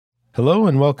Hello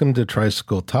and welcome to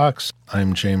Tricycle Talks.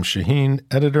 I'm James Shaheen,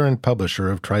 editor and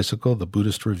publisher of Tricycle, the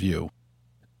Buddhist Review.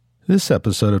 This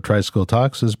episode of Tricycle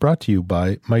Talks is brought to you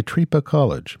by Maitripa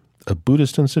College, a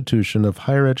Buddhist institution of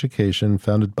higher education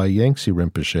founded by Yangtze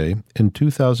Rinpoche in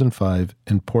 2005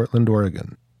 in Portland,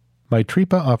 Oregon.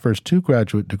 Maitripa offers 2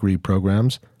 graduate degree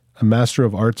programs, a Master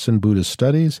of Arts in Buddhist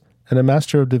Studies and a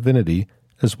Master of Divinity,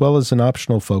 as well as an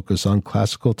optional focus on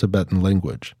classical Tibetan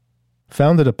language.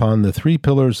 Founded upon the 3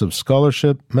 pillars of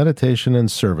scholarship, meditation,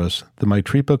 and service, the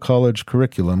Maitripa College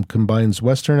curriculum combines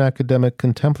Western academic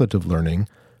contemplative learning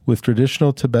with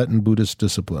traditional Tibetan Buddhist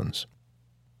disciplines.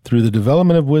 Through the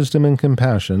development of wisdom and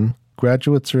compassion,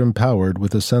 graduates are empowered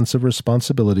with a sense of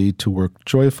responsibility to work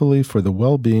joyfully for the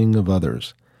well-being of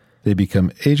others. They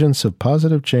become agents of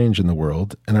positive change in the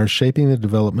world and are shaping the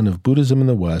development of Buddhism in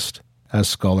the West as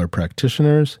scholar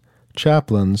practitioners,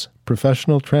 chaplains,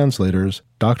 professional translators,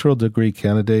 doctoral degree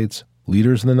candidates,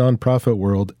 leaders in the nonprofit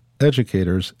world,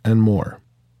 educators, and more.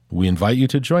 We invite you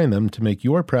to join them to make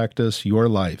your practice your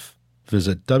life.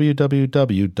 Visit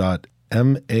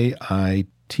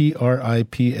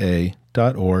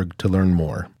www.maitripa.org to learn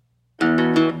more.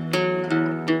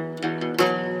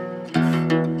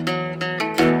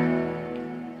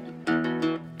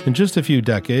 In just a few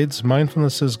decades,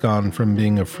 mindfulness has gone from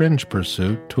being a fringe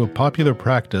pursuit to a popular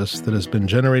practice that has been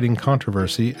generating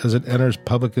controversy as it enters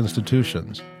public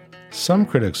institutions. Some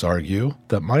critics argue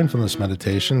that mindfulness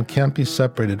meditation can't be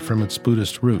separated from its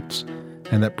Buddhist roots,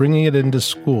 and that bringing it into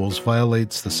schools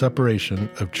violates the separation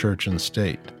of church and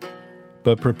state.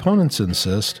 But proponents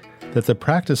insist that the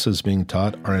practices being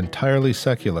taught are entirely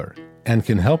secular and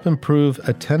can help improve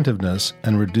attentiveness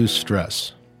and reduce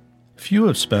stress. Few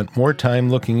have spent more time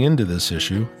looking into this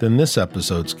issue than this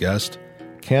episode's guest,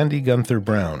 Candy Gunther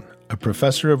Brown, a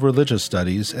professor of religious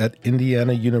studies at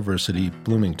Indiana University,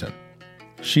 Bloomington.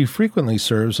 She frequently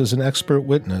serves as an expert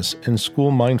witness in school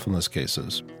mindfulness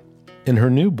cases. In her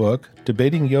new book,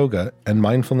 Debating Yoga and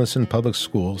Mindfulness in Public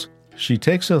Schools, she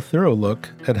takes a thorough look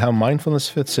at how mindfulness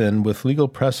fits in with legal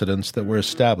precedents that were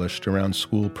established around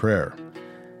school prayer.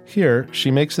 Here,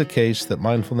 she makes the case that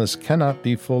mindfulness cannot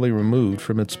be fully removed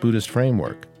from its Buddhist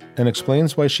framework and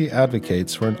explains why she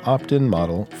advocates for an opt-in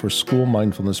model for school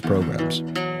mindfulness programs.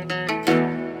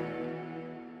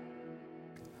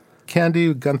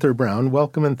 Candy Gunther Brown,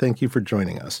 welcome and thank you for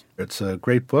joining us. It's a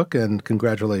great book and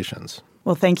congratulations.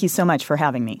 Well, thank you so much for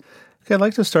having me. Okay, I'd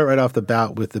like to start right off the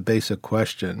bat with the basic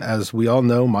question. As we all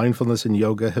know, mindfulness and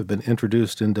yoga have been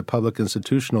introduced into public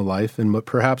institutional life and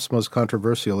perhaps most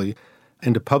controversially,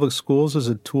 into public schools as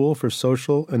a tool for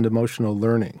social and emotional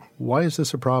learning. Why is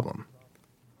this a problem?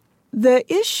 The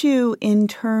issue in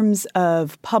terms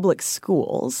of public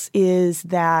schools is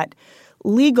that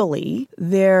legally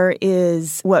there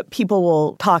is what people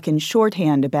will talk in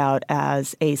shorthand about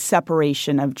as a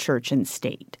separation of church and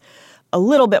state. A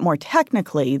little bit more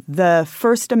technically, the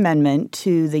First Amendment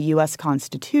to the U.S.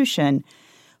 Constitution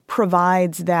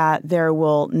provides that there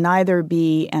will neither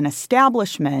be an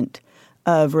establishment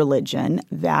of religion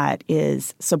that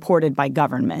is supported by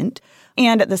government,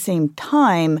 and at the same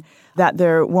time that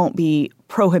there won't be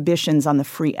prohibitions on the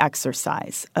free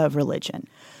exercise of religion.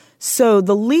 So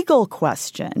the legal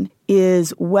question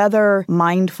is whether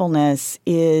mindfulness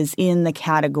is in the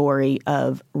category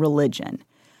of religion.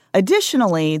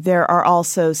 Additionally, there are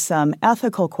also some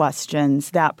ethical questions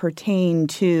that pertain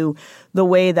to the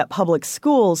way that public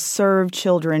schools serve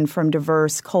children from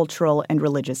diverse cultural and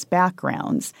religious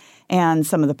backgrounds, and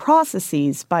some of the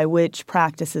processes by which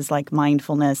practices like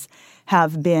mindfulness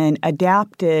have been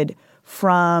adapted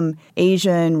from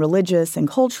Asian religious and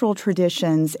cultural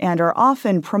traditions and are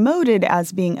often promoted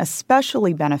as being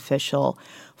especially beneficial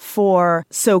for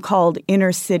so-called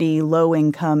inner-city,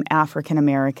 low-income African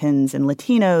Americans and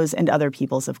Latinos and other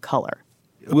peoples of color.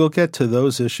 We'll get to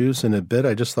those issues in a bit.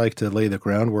 I'd just like to lay the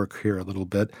groundwork here a little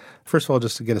bit. First of all,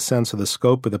 just to get a sense of the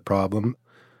scope of the problem.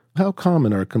 How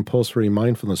common are compulsory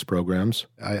mindfulness programs?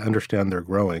 I understand they're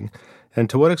growing. And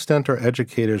to what extent are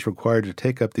educators required to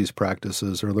take up these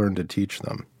practices or learn to teach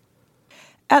them?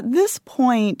 At this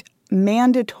point,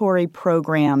 mandatory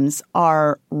programs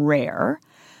are rare,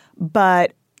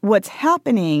 but what's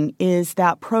happening is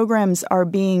that programs are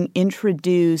being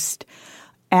introduced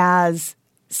as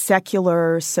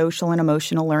secular social and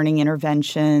emotional learning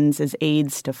interventions, as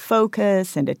aids to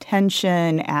focus and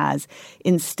attention, as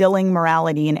instilling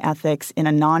morality and ethics in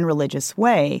a non-religious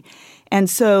way. And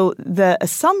so the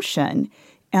assumption,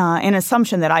 an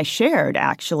assumption that I shared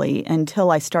actually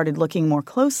until I started looking more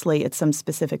closely at some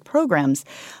specific programs,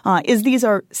 is these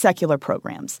are secular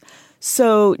programs.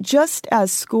 So just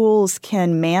as schools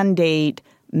can mandate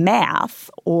math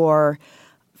or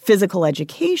physical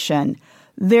education,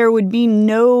 there would be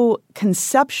no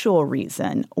conceptual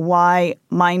reason why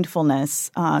mindfulness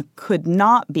could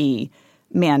not be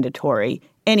mandatory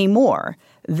any more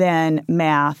than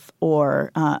math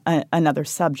or another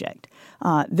subject.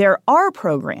 There are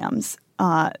programs,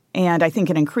 and I think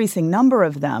an increasing number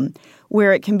of them,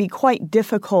 where it can be quite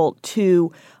difficult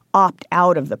to opt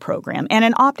out of the program. And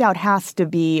an opt-out has to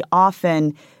be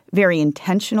often very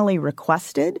intentionally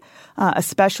requested,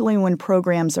 especially when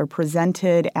programs are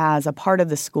presented as a part of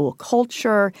the school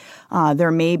culture.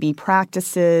 There may be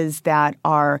practices that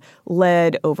are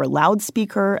led over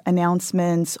loudspeaker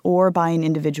announcements or by an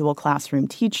individual classroom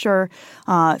teacher,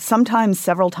 sometimes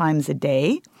several times a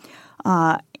day.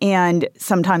 And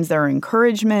sometimes there are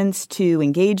encouragements to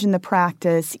engage in the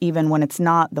practice, even when it's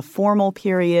not the formal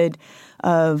period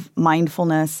of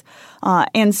mindfulness.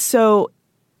 And so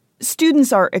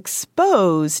students are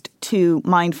exposed to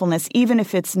mindfulness, even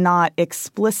if it's not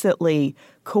explicitly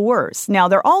coerced. Now,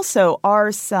 there also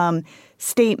are some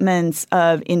statements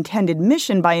of intended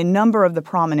mission by a number of the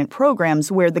prominent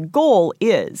programs where the goal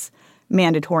is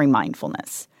mandatory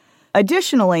mindfulness.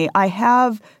 Additionally, I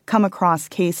have come across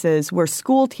cases where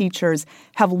school teachers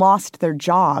have lost their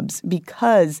jobs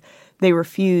because they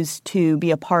refused to be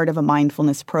a part of a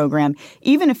mindfulness program,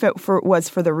 even if it was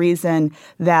for the reason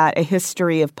that a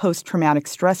history of post-traumatic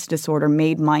stress disorder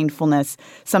made mindfulness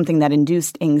something that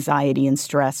induced anxiety and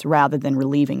stress rather than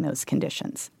relieving those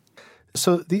conditions.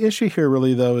 So the issue here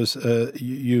really, though, is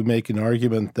you make an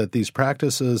argument that these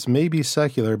practices may be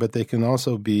secular, but they can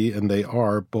also be, and they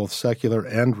are, both secular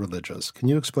and religious. Can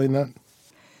you explain that?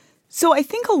 So I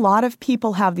think a lot of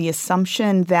people have the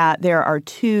assumption that there are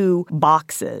two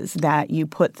boxes that you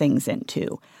put things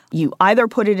into. You either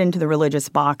put it into the religious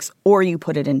box or you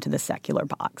put it into the secular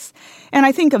box. And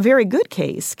I think a very good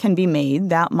case can be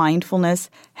made that mindfulness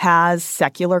has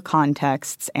secular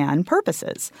contexts and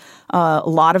purposes. A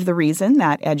lot of the reason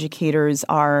that educators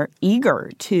are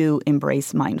eager to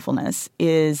embrace mindfulness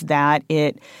is that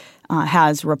it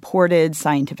has reported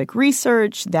scientific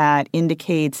research that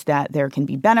indicates that there can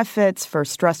be benefits for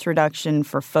stress reduction,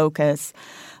 for focus,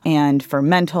 and for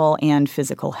mental and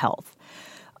physical health.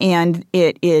 And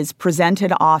it is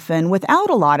presented often without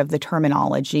a lot of the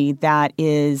terminology that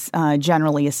is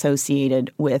generally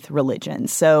associated with religion.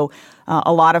 So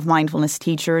a lot of mindfulness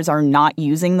teachers are not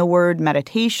using the word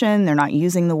meditation. They're not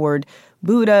using the word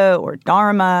Buddha or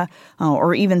Dharma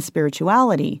or even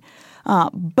spirituality.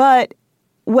 But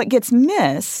what gets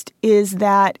missed is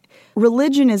that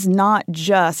religion is not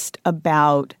just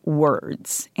about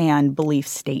words and belief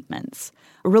statements.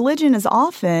 Religion is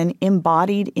often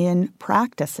embodied in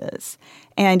practices.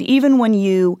 And even when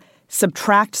you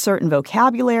subtract certain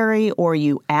vocabulary or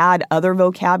you add other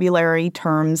vocabulary,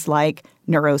 terms like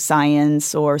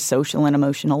neuroscience or social and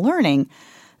emotional learning,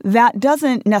 that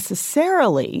doesn't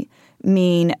necessarily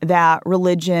mean that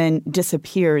religion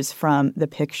disappears from the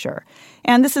picture.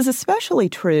 And this is especially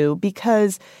true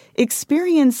because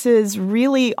experiences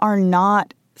really are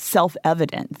not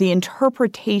self-evident. The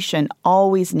interpretation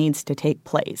always needs to take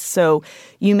place. So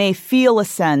you may feel a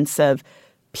sense of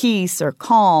peace or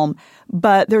calm,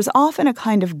 but there's often a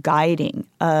kind of guiding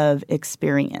of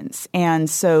experience. And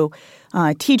so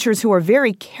teachers who are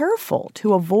very careful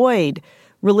to avoid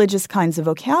religious kinds of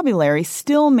vocabulary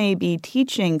still may be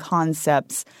teaching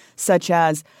concepts such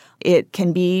as it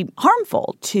can be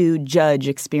harmful to judge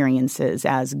experiences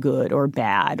as good or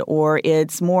bad, or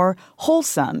it's more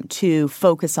wholesome to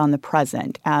focus on the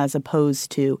present as opposed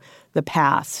to the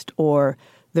past or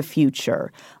the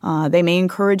future. They may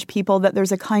encourage people that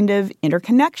there's a kind of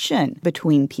interconnection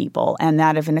between people and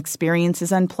that if an experience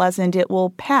is unpleasant, it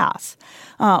will pass.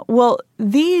 Well,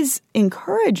 these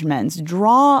encouragements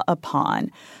draw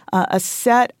upon a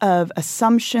set of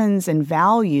assumptions and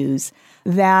values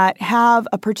that have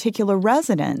a particular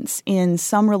resonance in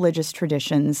some religious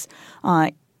traditions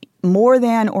more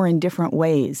than or in different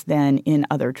ways than in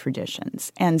other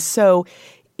traditions. And so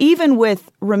even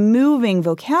with removing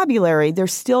vocabulary, there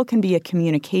still can be a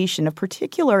communication of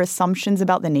particular assumptions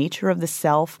about the nature of the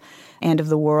self and of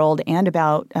the world and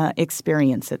about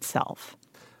experience itself.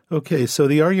 Okay, so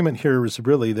the argument here is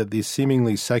really that these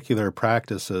seemingly secular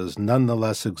practices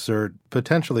nonetheless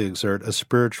potentially exert a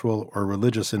spiritual or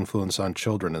religious influence on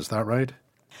children. Is that right?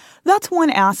 That's one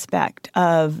aspect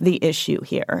of the issue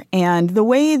here. And the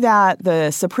way that the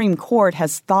Supreme Court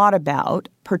has thought about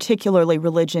particularly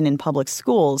religion in public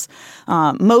schools,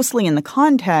 mostly in the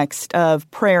context of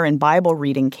prayer and Bible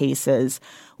reading cases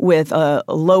with a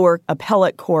lower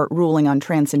appellate court ruling on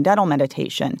transcendental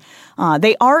meditation.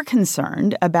 They are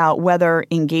concerned about whether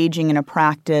engaging in a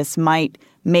practice might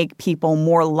make people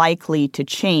more likely to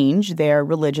change their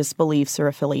religious beliefs or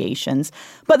affiliations.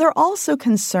 But they're also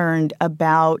concerned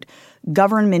about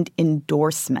government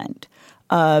endorsement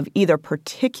of either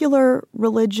particular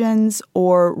religions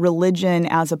or religion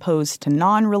as opposed to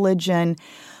non-religion.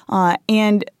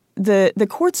 And the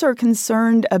courts are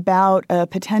concerned about a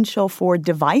potential for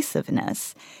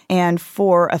divisiveness and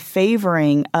for a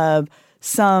favoring of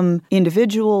some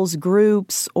individuals,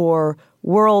 groups, or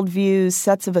worldviews,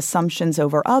 sets of assumptions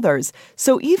over others.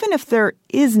 So even if there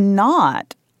is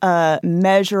not a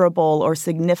measurable or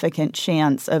significant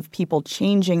chance of people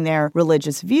changing their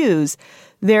religious views,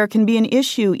 there can be an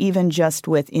issue even just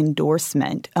with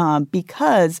endorsement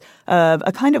because of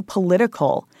a kind of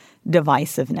political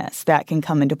divisiveness that can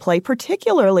come into play,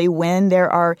 particularly when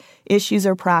there are issues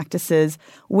or practices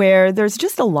where there's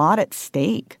just a lot at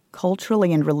stake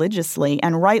culturally and religiously,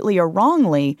 and rightly or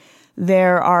wrongly,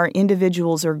 there are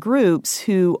individuals or groups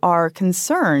who are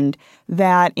concerned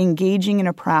that engaging in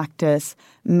a practice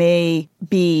may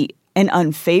be an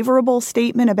unfavorable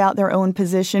statement about their own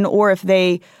position, or if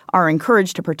they are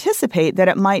encouraged to participate, that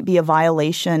it might be a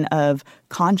violation of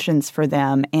conscience for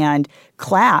them and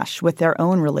clash with their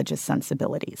own religious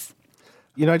sensibilities.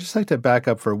 I'd just like to back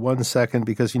up for 1 second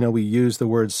because, we use the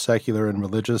words secular and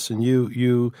religious, and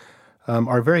you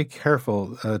are very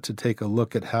careful to take a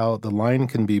look at how the line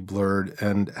can be blurred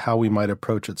and how we might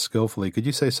approach it skillfully. Could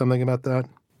you say something about that?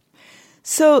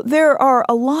 So there are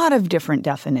a lot of different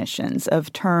definitions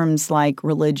of terms like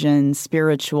religion,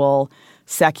 spiritual,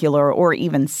 secular, or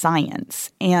even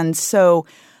science. And so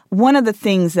one of the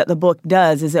things that the book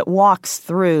does is it walks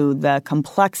through the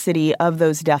complexity of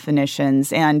those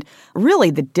definitions and really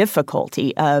the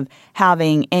difficulty of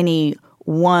having any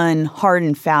one hard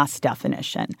and fast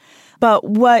definition. But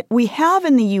what we have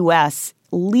in the U.S.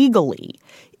 legally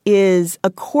is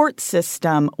a court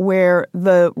system where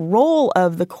the role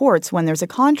of the courts when there's a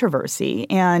controversy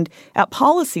and at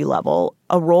policy level,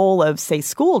 a role of, say,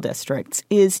 school districts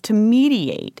is to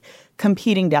mediate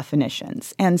competing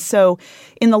definitions. And so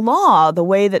in the law, the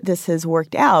way that this has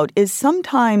worked out is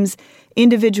sometimes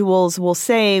individuals will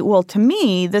say, well, to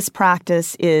me, this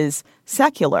practice is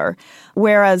secular,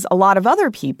 whereas a lot of other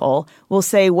people will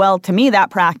say, well, to me, that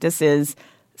practice is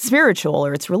spiritual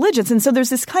or it's religious. And so there's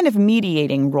this kind of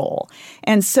mediating role.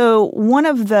 And so one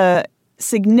of the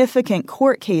significant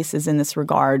court cases in this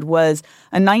regard was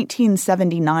a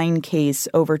 1979 case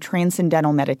over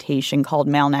transcendental meditation called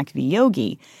Malnak v.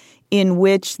 Yogi, in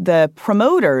which the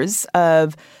promoters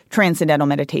of transcendental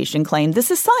meditation claimed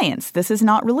this is science, this is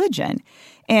not religion.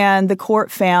 And the court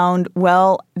found,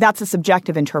 well, that's a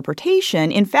subjective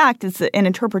interpretation. In fact, it's an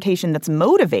interpretation that's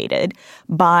motivated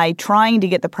by trying to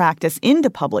get the practice into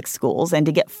public schools and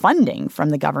to get funding from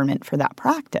the government for that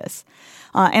practice.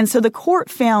 And so the court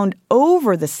found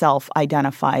over the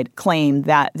self-identified claim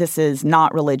that this is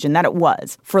not religion, that it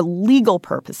was, for legal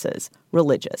purposes,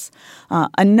 religious.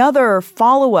 Another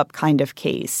follow-up kind of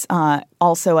case,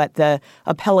 also at the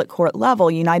appellate court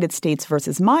level, United States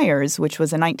versus Myers, which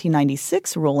was a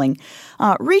 1996 ruling,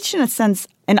 reached, in a sense,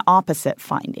 an opposite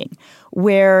finding,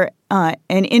 where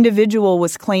an individual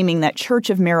was claiming that Church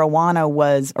of Marijuana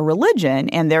was a religion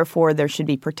and therefore there should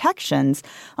be protections.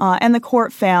 And the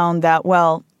court found that,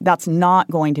 well, that's not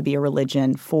going to be a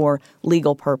religion for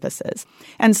legal purposes.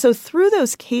 And so through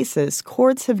those cases,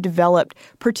 courts have developed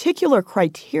particular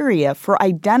criteria for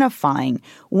identifying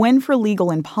when, for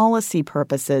legal and policy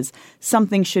purposes,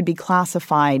 something should be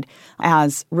classified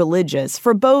as religious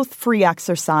for both free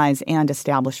exercise and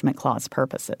Establishment Clause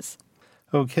purposes.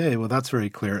 Okay, well, that's very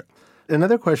clear.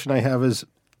 Another question I have is,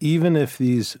 even if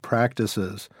these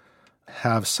practices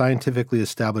have scientifically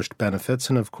established benefits,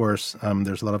 and of course,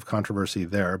 there's a lot of controversy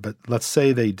there, but let's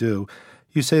say they do,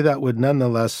 you say that would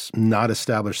nonetheless not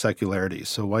establish secularity.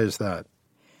 So why is that?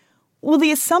 Well,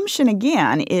 the assumption,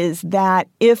 again, is that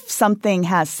if something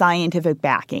has scientific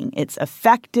backing, it's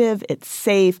effective, it's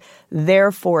safe,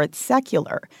 therefore it's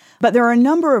secular. But there are a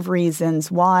number of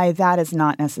reasons why that is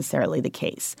not necessarily the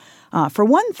case. For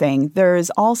one thing,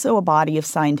 there's also a body of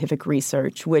scientific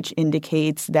research which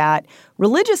indicates that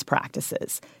religious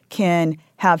practices can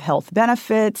have health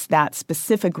benefits, that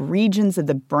specific regions of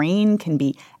the brain can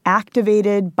be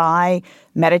activated by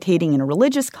meditating in a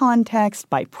religious context,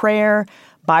 by prayer,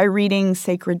 by reading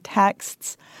sacred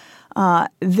texts.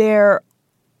 There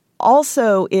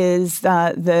also is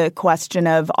the question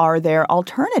of, are there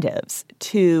alternatives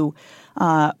to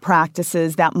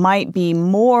practices that might be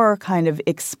more kind of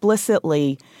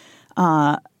explicitly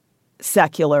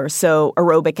secular, so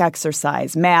aerobic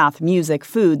exercise, math, music,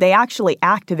 food, they actually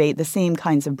activate the same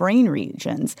kinds of brain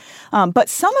regions. But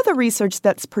some of the research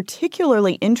that's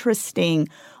particularly interesting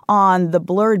on the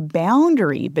blurred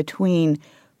boundary between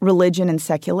religion and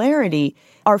secularity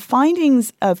are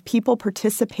findings of people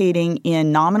participating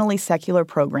in nominally secular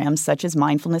programs such as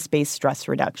mindfulness-based stress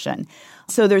reduction.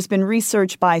 So there's been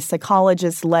research by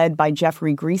psychologists led by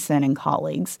Jeffrey Greason and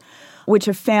colleagues, which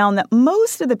have found that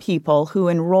most of the people who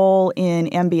enroll in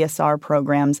MBSR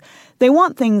programs, they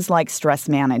want things like stress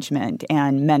management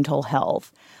and mental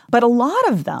health. But a lot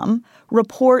of them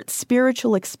report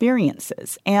spiritual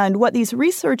experiences. And what these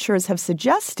researchers have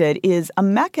suggested is a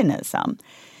mechanism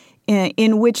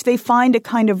in which they find a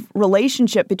kind of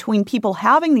relationship between people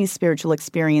having these spiritual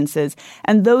experiences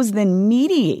and those then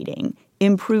mediating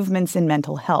improvements in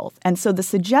mental health. And so the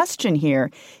suggestion here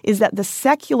is that the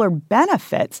secular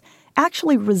benefits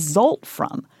actually result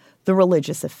from the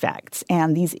religious effects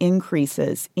and these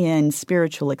increases in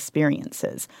spiritual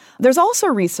experiences. There's also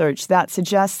research that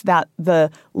suggests that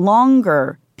the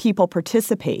longer people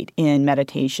participate in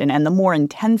meditation and the more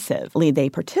intensively they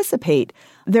participate,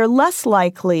 they're less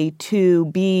likely to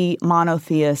be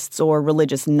monotheists or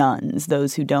religious nuns,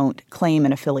 those who don't claim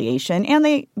an affiliation, and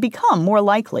they become more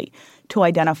likely to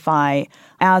identify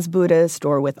as Buddhist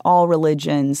or with all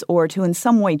religions or to in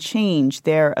some way change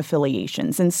their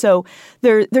affiliations. And so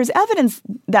there's evidence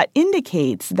that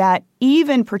indicates that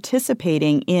even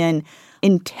participating in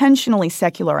intentionally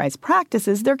secularized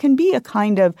practices, there can be a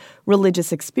kind of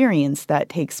religious experience that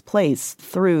takes place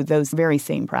through those very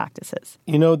same practices.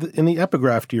 You know, in the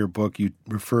epigraph to your book, you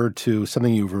referred to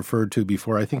something you've referred to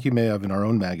before. I think you may have in our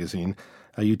own magazine.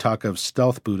 You talk of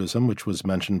stealth Buddhism, which was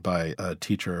mentioned by a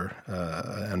teacher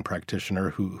and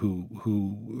practitioner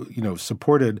who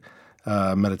supported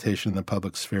meditation in the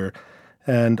public sphere.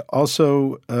 And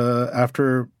also,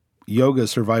 after yoga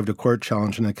survived a court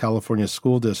challenge in a California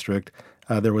school district,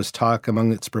 there was talk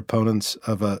among its proponents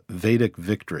of a Vedic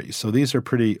victory. So these are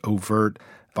pretty overt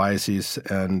biases,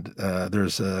 and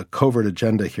there's a covert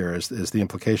agenda here is the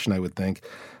implication, I would think.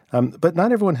 But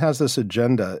not everyone has this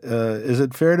agenda. Is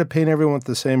it fair to paint everyone with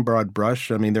the same broad brush?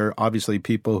 I mean, there are obviously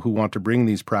people who want to bring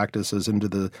these practices into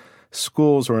the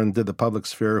schools or into the public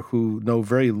sphere who know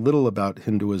very little about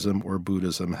Hinduism or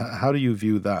Buddhism. How do you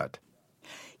view that?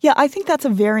 Yeah, I think that's a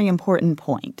very important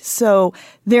point. So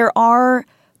there are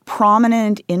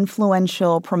prominent,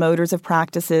 influential promoters of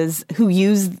practices who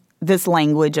use this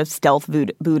language of stealth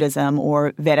Buddhism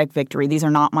or Vedic victory. These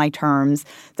are not my terms.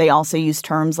 They also use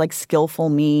terms like skillful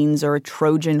means or a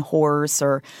Trojan horse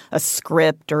or a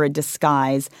script or a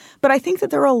disguise. But I think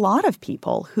that there are a lot of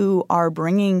people who are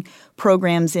bringing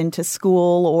programs into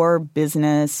school or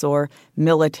business or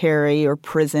military or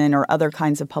prison or other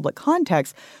kinds of public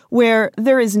contexts where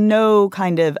there is no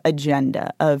kind of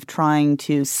agenda of trying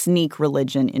to sneak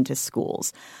religion into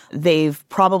schools. They've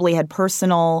probably had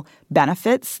personal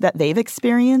benefits that they've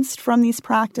experienced from these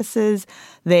practices.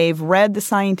 They've read the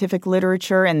scientific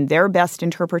literature, and their best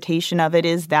interpretation of it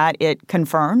is that it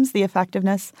confirms the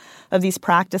effectiveness of these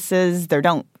practices. There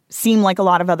don't seem like a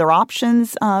lot of other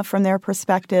options from their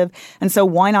perspective, and so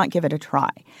why not give it a try?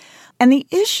 And the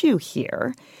issue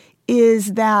here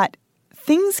is that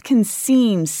things can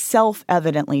seem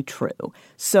self-evidently true.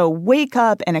 So wake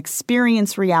up and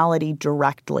experience reality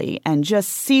directly and just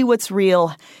see what's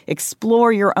real,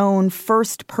 explore your own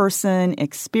first-person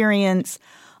experience.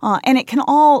 And it can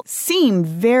all seem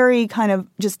very kind of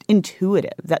just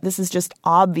intuitive, that this is just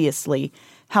obviously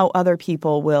how other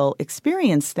people will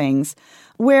experience things,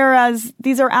 whereas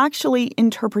these are actually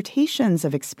interpretations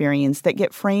of experience that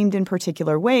get framed in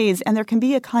particular ways, and there can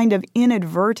be a kind of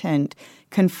inadvertent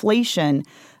conflation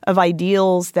of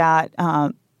ideals that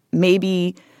may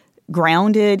be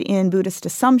grounded in Buddhist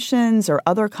assumptions or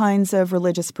other kinds of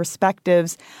religious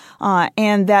perspectives,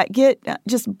 and that get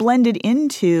just blended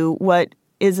into what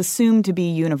is assumed to be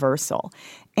universal.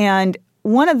 And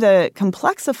one of the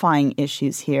complexifying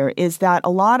issues here is that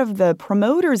a lot of the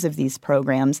promoters of these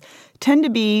programs tend to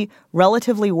be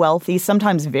relatively wealthy,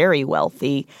 sometimes very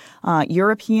wealthy,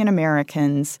 European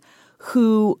Americans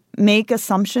who make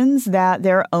assumptions that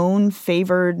their own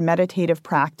favored meditative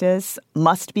practice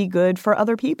must be good for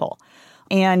other people.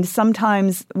 And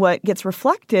sometimes what gets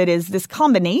reflected is this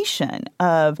combination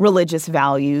of religious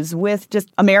values with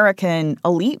just American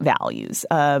elite values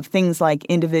of things like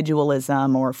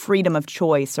individualism or freedom of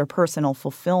choice or personal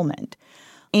fulfillment.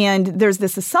 And there's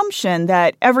this assumption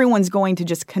that everyone's going to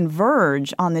just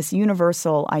converge on this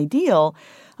universal ideal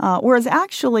whereas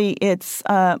actually it's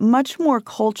a much more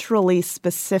culturally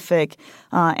specific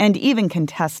and even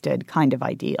contested kind of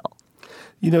ideal.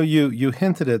 You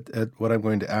hinted at what I'm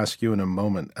going to ask you in a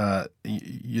moment, and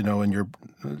you're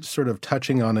sort of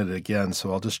touching on it again,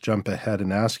 so I'll just jump ahead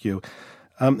and ask you.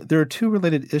 There are two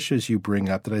related issues you bring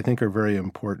up that I think are very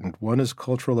important. One is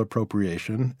cultural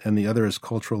appropriation, and the other is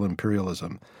cultural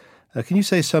imperialism. Can you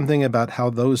say something about how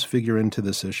those figure into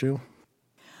this issue?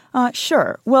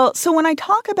 Sure. Well, so when I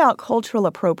talk about cultural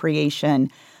appropriation,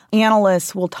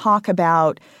 analysts will talk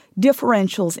about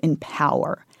differentials in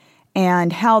power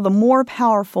and how the more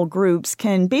powerful groups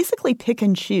can basically pick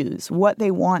and choose what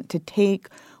they want to take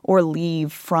or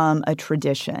leave from a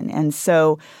tradition. And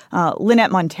so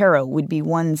Lynette Montero would be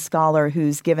one scholar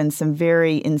who's given some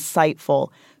very insightful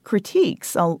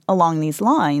critiques along these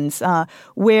lines,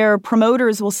 where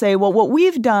promoters will say, well, what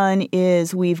we've done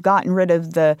is we've gotten rid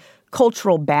of the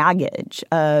cultural baggage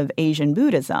of Asian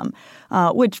Buddhism,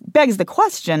 which begs the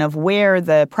question of where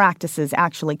the practices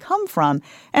actually come from,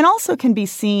 and also can be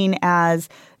seen as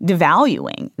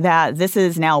devaluing that this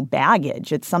is now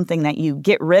baggage. It's something that you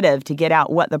get rid of to get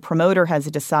out what the promoter has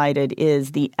decided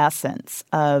is the essence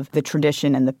of the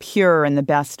tradition and the pure and the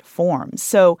best forms.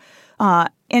 So,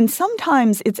 and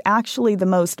sometimes it's actually the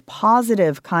most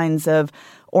positive kinds of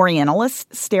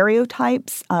Orientalist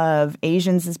stereotypes of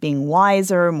Asians as being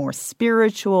wiser, more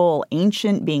spiritual,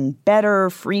 ancient, being better,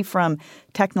 free from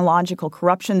technological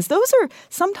corruptions. Those are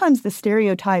sometimes the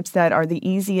stereotypes that are the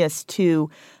easiest to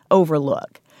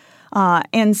overlook.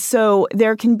 And so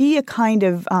there can be a kind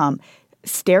of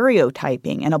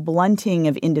stereotyping and a blunting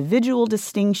of individual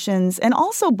distinctions and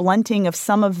also blunting of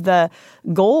some of the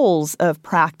goals of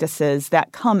practices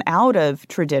that come out of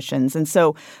traditions. And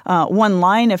so one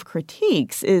line of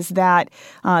critiques is that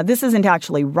this isn't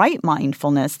actually right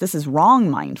mindfulness, this is wrong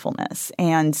mindfulness.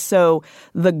 And so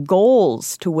the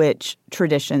goals to which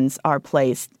traditions are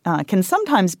placed can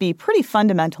sometimes be pretty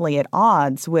fundamentally at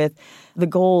odds with the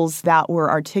goals that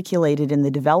were articulated in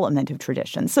the development of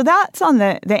traditions. So that's on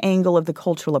the angle of the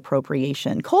cultural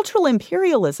appropriation. Cultural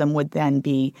imperialism would then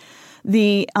be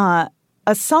the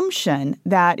assumption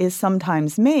that is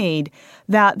sometimes made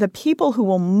that the people who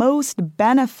will most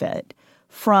benefit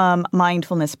from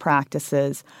mindfulness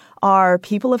practices are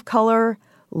people of color,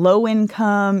 low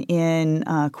income, in,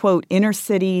 quote, inner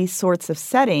city sorts of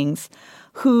settings,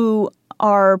 who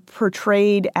are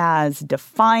portrayed as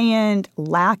defiant,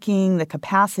 lacking the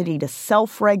capacity to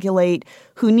self-regulate,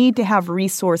 who need to have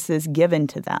resources given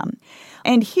to them.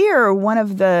 And here, one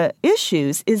of the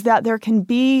issues is that there can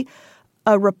be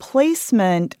a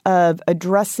replacement of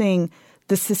addressing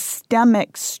the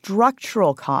systemic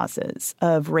structural causes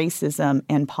of racism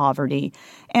and poverty,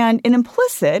 and an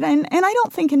implicit, and I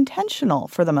don't think intentional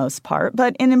for the most part,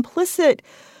 but an implicit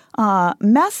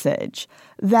message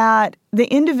that the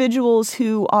individuals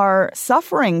who are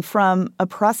suffering from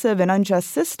oppressive and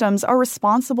unjust systems are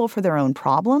responsible for their own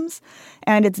problems,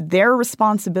 and it's their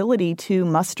responsibility to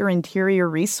muster interior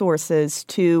resources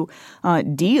to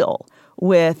deal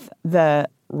with the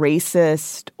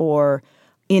racist or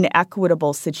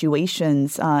inequitable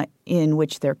situations in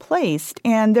which they're placed.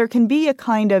 And there can be a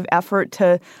kind of effort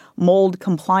to mold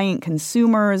compliant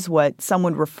consumers, what some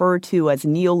would refer to as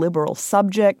neoliberal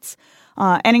subjects,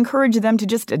 and encourage them to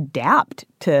just adapt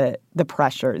to the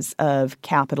pressures of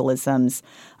capitalism's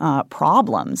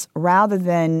problems rather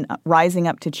than rising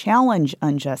up to challenge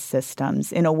unjust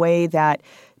systems in a way that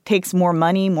takes more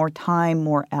money, more time,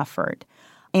 more effort.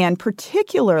 And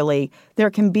particularly, there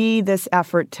can be this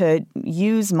effort to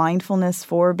use mindfulness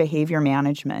for behavior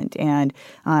management. And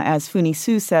as Funi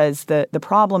Su says, the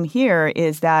problem here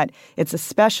is that it's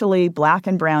especially Black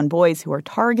and brown boys who are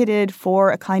targeted for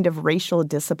a kind of racial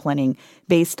disciplining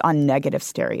based on negative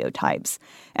stereotypes.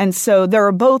 And so there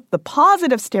are both the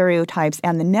positive stereotypes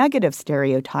and the negative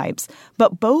stereotypes,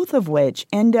 but both of which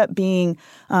end up being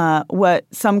what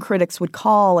some critics would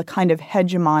call a kind of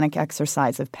hegemonic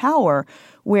exercise of power,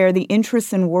 where the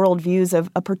interests and worldviews of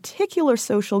a particular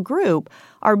social group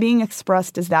are being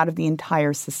expressed as that of the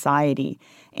entire society.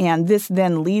 And this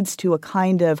then leads to a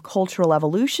kind of cultural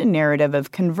evolution narrative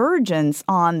of convergence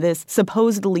on this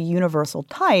supposedly universal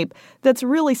type that's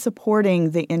really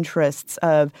supporting the interests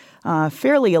of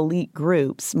fairly elite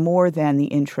groups more than the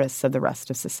interests of the rest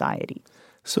of society.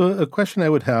 So a question I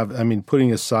would have,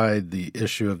 putting aside the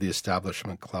issue of the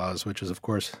Establishment Clause, which is, of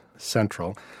course,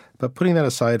 central, but putting that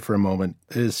aside for a moment,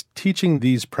 is teaching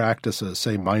these practices,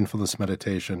 say mindfulness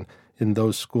meditation, in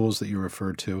those schools that you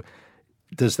referred to,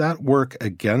 does that work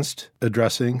against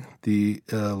addressing the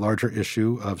larger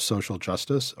issue of social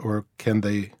justice, or can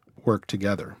they work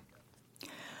together?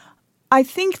 I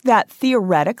think that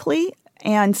theoretically,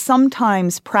 And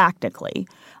sometimes practically,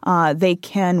 they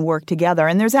can work together.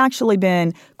 And there's actually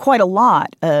been quite a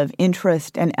lot of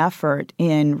interest and effort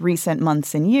in recent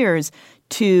months and years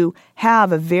to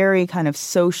have a very kind of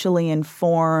socially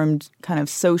informed, kind of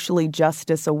socially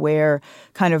justice-aware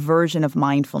kind of version of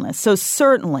mindfulness. So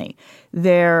certainly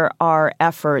there are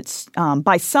efforts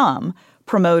by some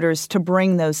promoters to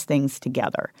bring those things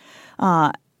together.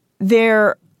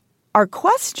 There are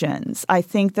questions, I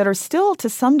think, that are still to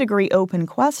some degree open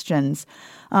questions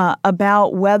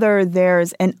about whether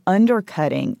there's an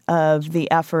undercutting of the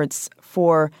efforts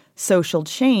for social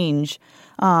change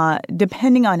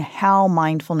depending on how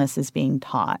mindfulness is being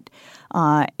taught.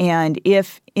 And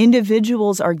if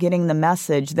individuals are getting the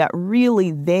message that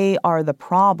really they are the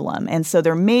problem, and so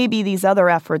there may be these other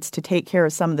efforts to take care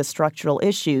of some of the structural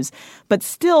issues, but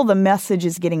still the message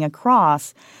is getting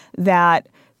across that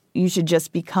you should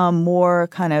just become more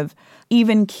kind of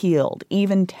even-keeled,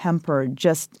 even-tempered,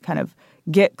 just kind of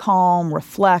get calm,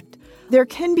 reflect. There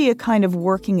can be a kind of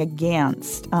working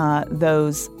against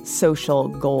those social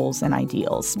goals and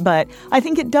ideals. But I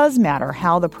think it does matter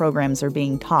how the programs are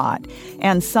being taught,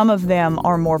 and some of them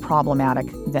are more problematic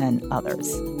than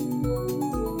others.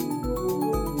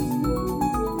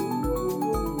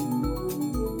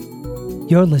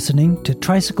 You're listening to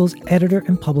Tricycle's editor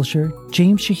and publisher,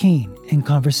 James Shaheen, in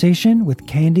conversation with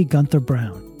Candy Gunther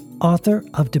Brown, author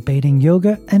of Debating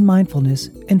Yoga and Mindfulness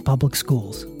in Public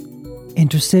Schools.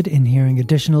 Interested in hearing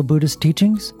additional Buddhist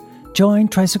teachings? Join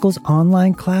Tricycle's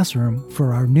online classroom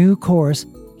for our new course,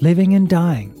 Living and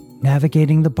Dying,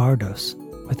 Navigating the Bardos,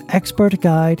 with expert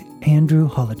guide Andrew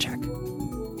Holacek.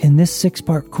 In this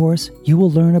 6-part course, you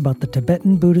will learn about the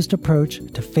Tibetan Buddhist approach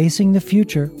to facing the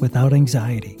future without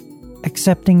anxiety,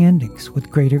 accepting endings with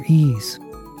greater ease,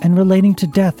 and relating to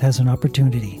death as an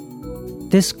opportunity.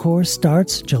 This course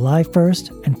starts July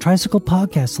 1st, and Tricycle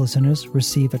podcast listeners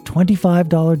receive a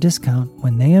 $25 discount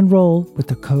when they enroll with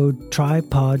the code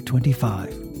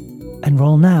TRIPOD25.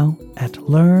 Enroll now at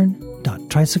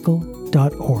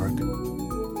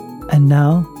learn.tricycle.org. And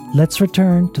now, let's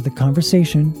return to the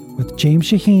conversation with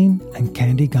James Shaheen and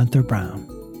Candy Gunther Brown.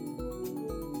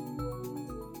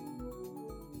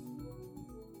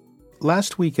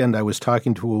 Last weekend, I was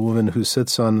talking to a woman who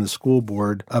sits on the school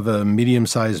board of a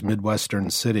medium-sized Midwestern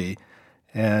city,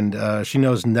 and she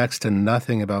knows next to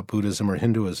nothing about Buddhism or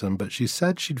Hinduism, but she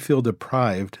said she'd feel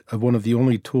deprived of one of the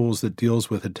only tools that deals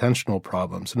with attentional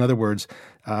problems. In other words,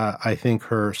 I think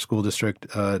her school district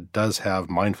does have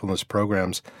mindfulness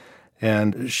programs,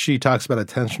 and she talks about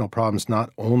attentional problems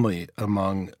not only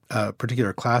among a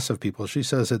particular class of people. She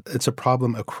says it's a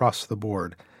problem across the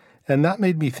board. And that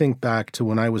made me think back to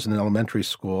when I was in elementary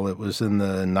school. It was in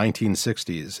the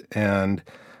 1960s. And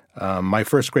my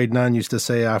first grade nun used to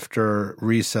say after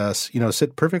recess,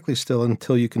 sit perfectly still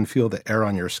until you can feel the air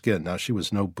on your skin. Now, she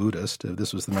was no Buddhist.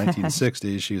 This was the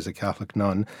 1960s. She was a Catholic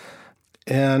nun.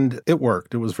 And it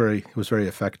worked. It was very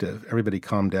effective. Everybody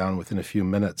calmed down within a few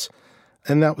minutes.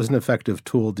 And that was an effective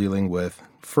tool dealing with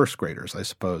first graders, I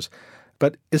suppose.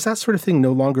 But is that sort of thing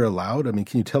no longer allowed? I mean,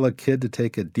 can you tell a kid to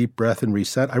take a deep breath and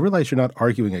reset? I realize you're not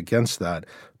arguing against that,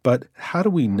 but how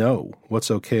do we know what's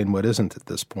okay and what isn't at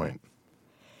this point?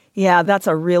 Yeah, that's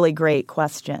a really great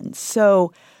question.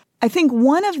 So I think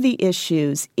one of the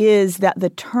issues is that the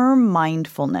term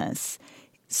mindfulness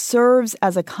serves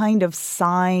as a kind of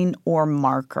sign or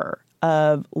marker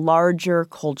of larger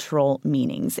cultural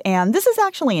meanings. And this is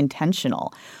actually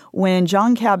intentional. When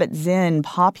Jon Kabat-Zinn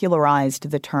popularized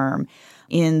the term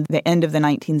in the end of the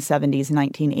 1970s,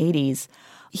 1980s,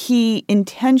 he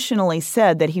intentionally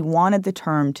said that he wanted the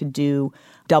term to do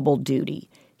double duty.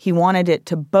 He wanted it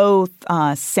to both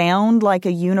sound like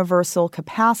a universal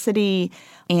capacity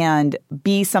and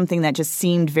be something that just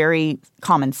seemed very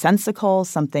commonsensical,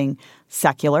 something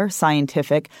secular,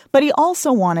 scientific, but he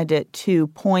also wanted it to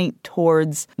point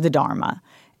towards the Dharma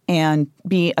and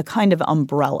be a kind of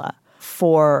umbrella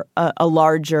for a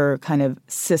larger kind of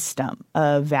system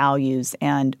of values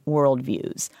and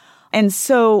worldviews. And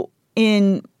so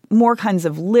in more kinds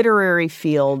of literary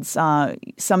fields,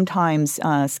 sometimes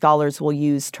scholars will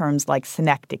use terms like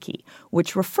synecdoche,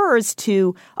 which refers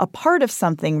to a part of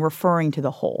something referring to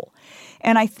the whole.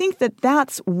 And I think that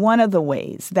that's one of the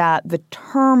ways that the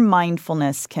term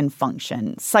mindfulness can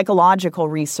function. Psychological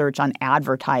research on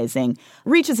advertising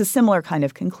reaches a similar kind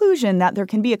of conclusion that there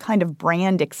can be a kind of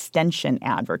brand extension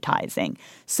advertising.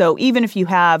 So even if you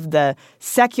have the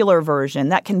secular version,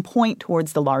 that can point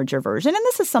towards the larger version. And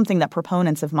this is something that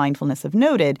proponents of mindfulness have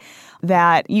noted,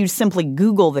 that you simply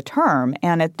Google the term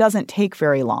and it doesn't take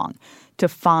very long to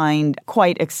find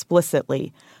quite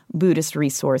explicitly Buddhist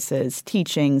resources,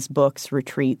 teachings, books,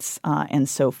 retreats, and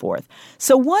so forth.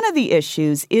 So one of the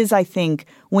issues is, I think,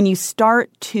 when you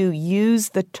start to use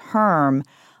the term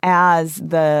as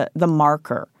the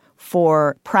marker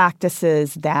for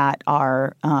practices that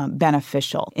are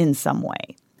beneficial in some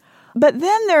way. But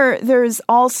then there's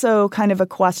also kind of a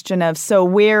question of, so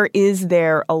where is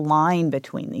there a line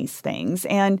between these things?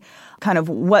 And kind of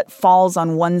what falls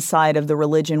on one side of the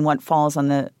religion, what falls on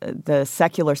the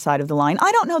secular side of the line.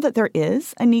 I don't know that there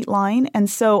is a neat line. And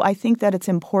so I think that it's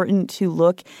important to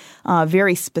look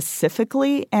very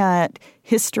specifically at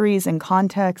histories and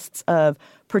contexts of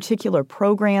particular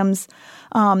programs.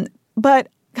 But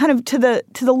kind of to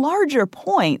the larger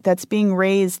point that's being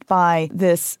raised by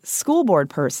this school board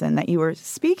person that you were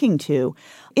speaking to,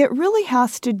 it really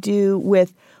has to do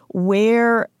with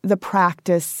where the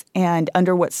practice and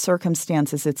under what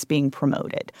circumstances it's being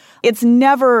promoted. It's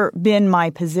never been my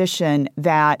position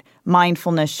that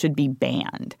mindfulness should be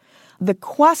banned. The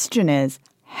question is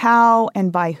how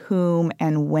and by whom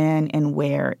and when and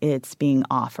where it's being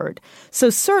offered. So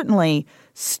certainly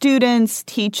students,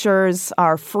 teachers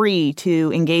are free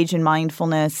to engage in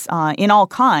mindfulness in all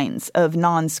kinds of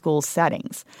non-school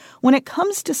settings. When it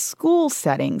comes to school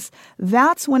settings,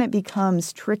 that's when it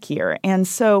becomes trickier. And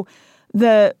so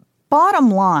the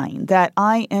bottom line that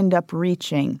I end up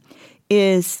reaching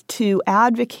is to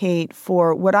advocate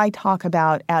for what I talk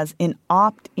about as an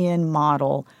opt-in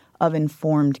model of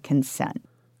informed consent.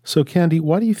 So, Candy,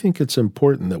 why do you think it's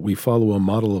important that we follow a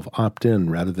model of opt-in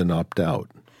rather than opt-out?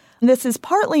 This is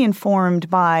partly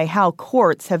informed by how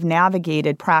courts have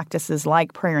navigated practices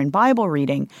like prayer and Bible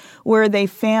reading, where they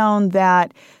found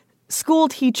that school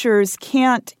teachers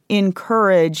can't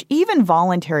encourage even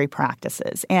voluntary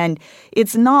practices, and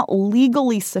it's not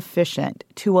legally sufficient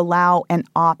to allow an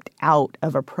opt-out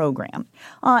of a program.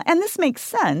 And this makes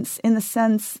sense in the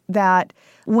sense that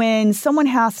when someone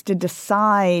has to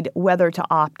decide whether to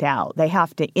opt out, they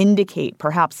have to indicate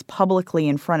perhaps publicly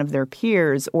in front of their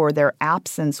peers or their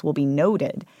absence will be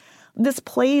noted. This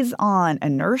plays on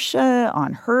inertia,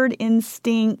 on herd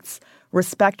instincts,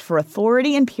 respect for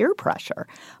authority, and peer pressure,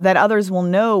 that others will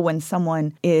know when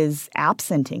someone is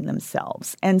absenting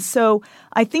themselves. And so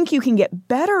I think you can get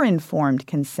better informed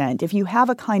consent if you have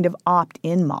a kind of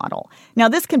opt-in model. Now,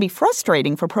 this can be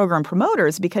frustrating for program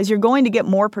promoters because you're going to get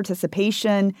more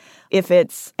participation if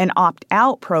it's an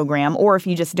opt-out program or if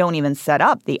you just don't even set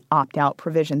up the opt-out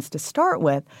provisions to start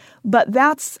with. But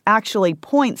that's actually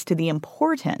points to the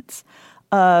importance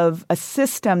of a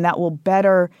system that will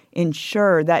better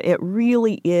ensure that it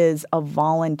really is a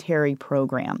voluntary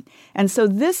program. And so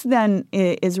this then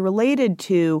is related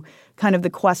to kind of the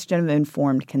question of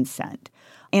informed consent.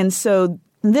 And so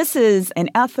this is an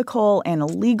ethical and a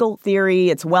legal theory.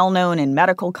 It's well known in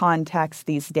medical contexts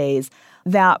these days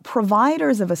that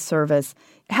providers of a service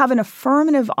have an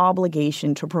affirmative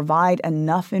obligation to provide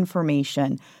enough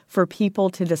information for people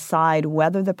to decide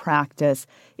whether the practice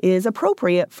is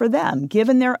appropriate for them,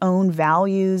 given their own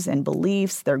values and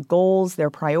beliefs, their goals, their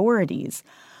priorities.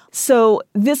 So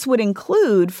this would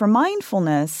include, for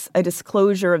mindfulness, a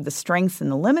disclosure of the strengths and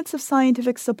the limits of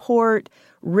scientific support,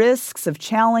 risks of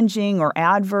challenging or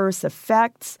adverse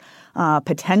effects,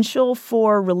 potential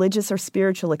for religious or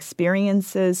spiritual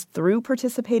experiences through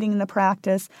participating in the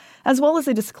practice, as well as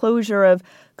a disclosure of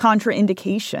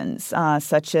contraindications,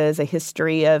 such as a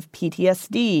history of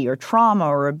PTSD or trauma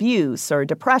or abuse or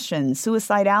depression,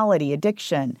 suicidality,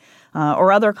 addiction,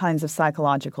 or other kinds of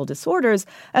psychological disorders,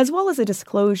 as well as a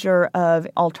disclosure of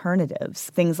alternatives,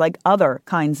 things like other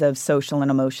kinds of social and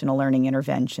emotional learning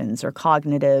interventions or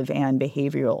cognitive and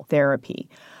behavioral therapy.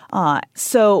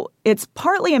 So it's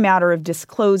partly a matter of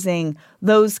disclosing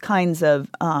those kinds of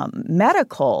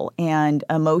medical and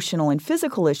emotional and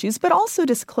physical issues, but also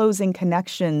disclosing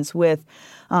connections with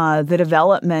the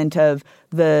development of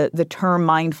the term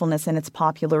mindfulness and its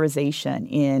popularization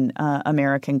in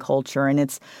American culture and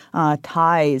its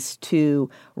ties to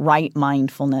right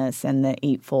mindfulness and the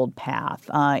Eightfold Path.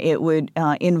 It would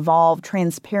involve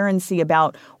transparency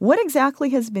about what exactly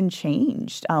has been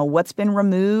changed, what's been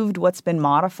removed, what's been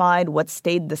modified, what's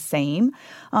stayed the same.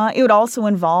 It would also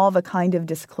involve a kind of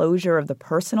disclosure of the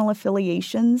personal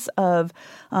affiliations of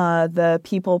the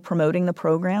people promoting the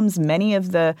programs. Many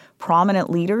of the prominent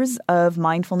leaders of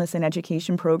mindfulness and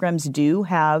education programs do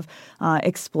have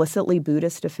explicitly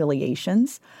Buddhist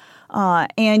affiliations.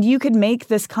 And you could make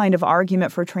this kind of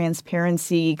argument for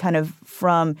transparency kind of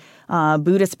from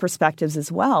Buddhist perspectives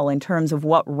as well in terms of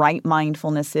what right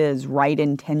mindfulness is, right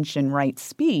intention, right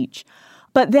speech.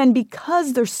 But then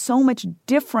because there's so much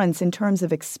difference in terms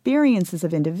of experiences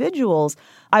of individuals,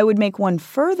 I would make one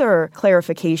further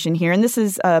clarification here. And this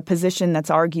is a position that's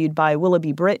argued by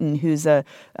Willoughby Britton, who's a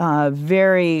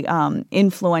very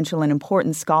influential and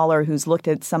important scholar who's looked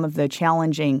at some of the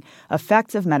challenging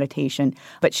effects of meditation.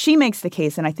 But she makes the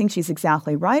case, and I think she's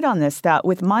exactly right on this, that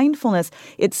with mindfulness,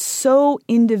 it's so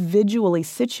individually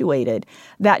situated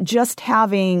that just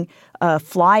having a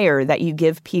flyer that you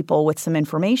give people with some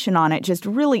information on it just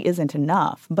really isn't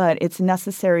enough. But it's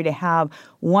necessary to have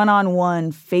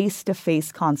one-on-one,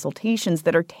 face-to-face consultations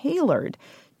that are tailored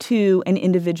to an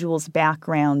individual's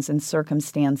backgrounds and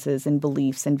circumstances and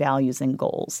beliefs and values and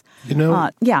goals.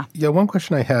 Yeah, one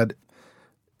question I had,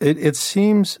 it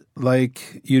seems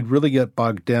like you'd really get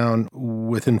bogged down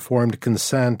with informed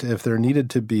consent if there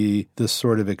needed to be this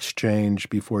sort of exchange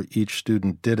before each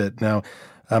student did it. Now,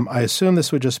 I assume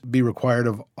this would just be required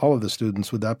of all of the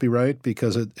students. Would that be right?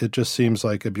 Because it just seems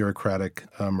like a bureaucratic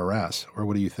morass. Or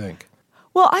what do you think?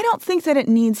 Well, I don't think that it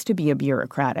needs to be a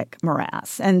bureaucratic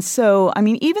morass. And so,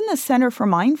 even the Center for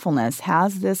Mindfulness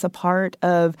has this a part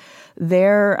of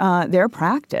their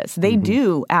practice. They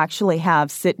do actually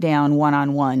have sit-down,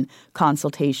 one-on-one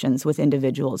consultations with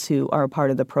individuals who are a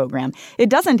part of the program. It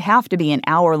doesn't have to be an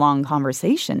hour-long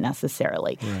conversation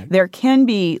necessarily. Right. There can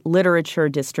be literature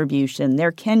distribution.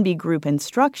 There can be group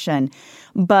instruction.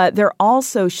 But there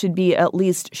also should be at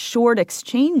least short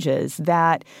exchanges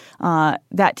that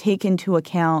take into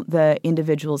account the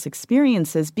individual's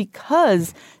experiences,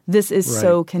 because this is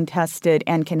so contested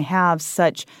and can have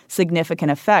such significant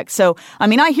effects. So,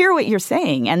 I hear what you're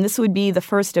saying, and this would be the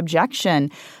first objection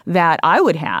that I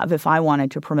would have if I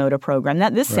wanted to promote a program,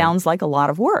 that this sounds like a lot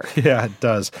of work. Yeah, it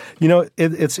does.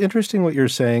 It's interesting what you're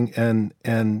saying,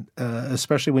 and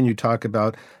especially when you talk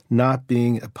about not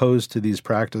being opposed to these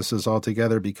practices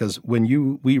altogether, because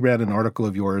when we read an article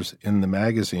of yours in the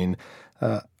magazine,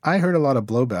 I heard a lot of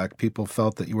blowback. People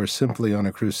felt that you were simply on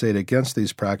a crusade against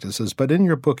these practices. But in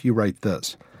your book, you write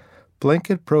this: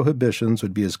 blanket prohibitions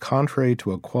would be as contrary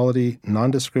to equality,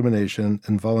 non-discrimination,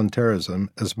 and voluntarism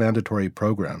as mandatory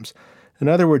programs. In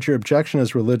other words, your objection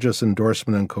is religious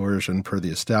endorsement and coercion per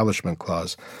the Establishment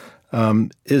Clause.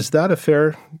 Is that a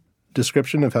fair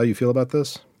description of how you feel about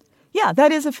this? Yeah,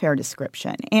 that is a fair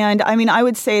description. And I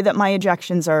would say that my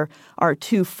objections are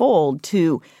twofold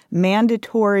to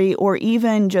mandatory or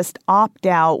even just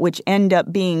opt-out, which end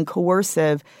up being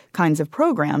coercive kinds of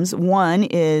programs. One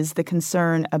is the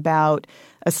concern about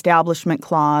Establishment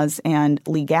Clause and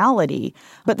legality.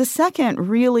 But the second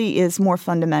really is more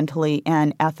fundamentally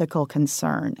an ethical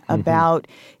concern about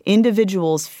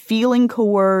individuals feeling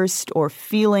coerced or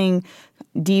feeling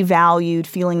devalued,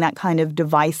 feeling that kind of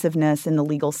divisiveness in the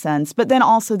legal sense, but then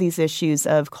also these issues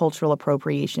of cultural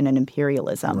appropriation and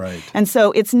imperialism. Right. And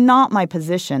so it's not my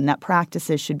position that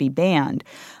practices should be banned.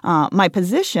 My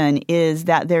position is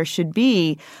that there should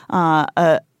be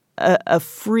a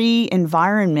free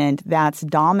environment that's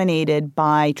dominated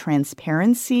by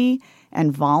transparency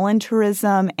and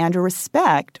voluntarism and a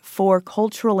respect for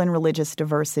cultural and religious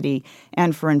diversity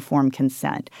and for informed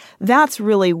consent. That's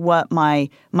really what my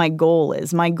goal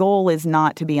is. My goal is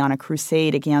not to be on a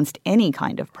crusade against any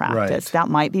kind of practice that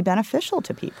might be beneficial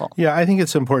to people. Yeah, I think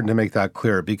it's important to make that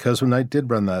clear, because when I did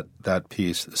run that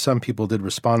piece, some people did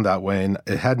respond that way, and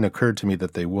it hadn't occurred to me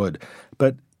that they would.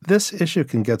 But this issue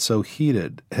can get so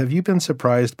heated. Have you been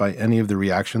surprised by any of the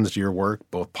reactions to your work,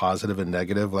 both positive and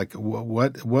negative? Like,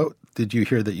 what did you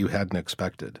hear that you hadn't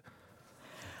expected?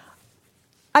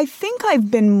 I think I've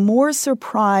been more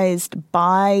surprised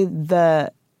by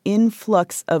the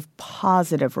influx of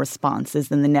positive responses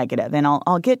than the negative, and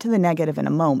I'll get to the negative in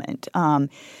a moment.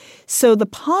 So the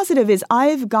positive is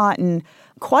I've gotten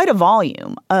quite a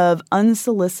volume of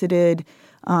unsolicited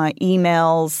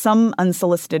emails, some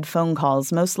unsolicited phone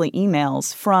calls, mostly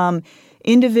emails from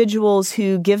individuals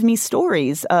who give me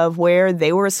stories of where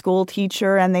they were a school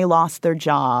teacher and they lost their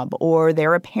job, or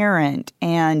they're a parent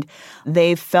and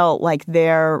they felt like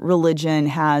their religion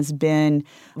has been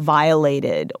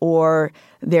violated, or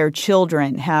their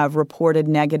children have reported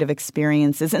negative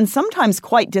experiences, and sometimes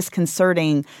quite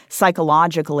disconcerting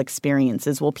psychological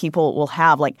experiences. Well, people will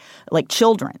have, like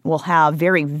children will have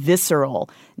very visceral,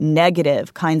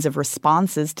 negative kinds of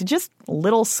responses to just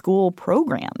little school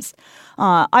programs.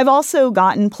 I've also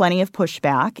gotten plenty of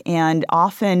pushback, and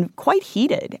often quite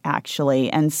heated,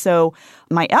 actually. And so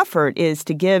my effort is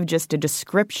to give just a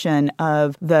description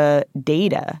of the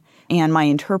data and my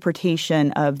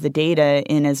interpretation of the data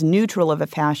in as neutral of a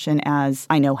fashion as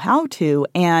I know how to.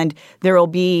 And there will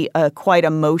be a quite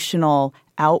emotional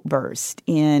outburst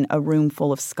in a room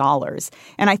full of scholars.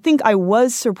 And I think I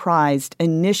was surprised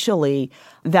initially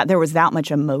that there was that much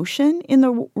emotion in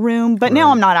the room. But now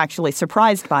I'm not actually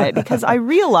surprised by it because I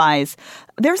realize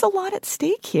there's a lot at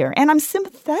stake here. And I'm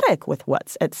sympathetic with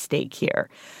what's at stake here.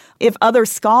 If other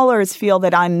scholars feel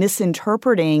that I'm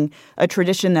misinterpreting a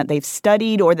tradition that they've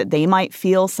studied or that they might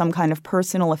feel some kind of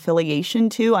personal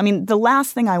affiliation to, I mean, the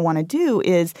last thing I want to do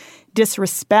is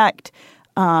disrespect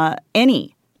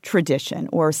any tradition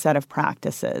or set of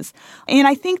practices. And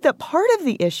I think that part of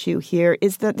the issue here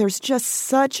is that there's just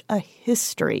such a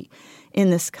history in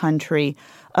this country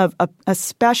of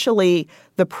especially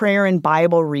the prayer and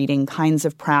Bible reading kinds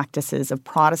of practices of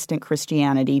Protestant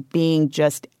Christianity being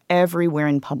just everywhere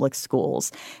in public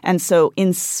schools. And so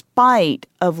in spite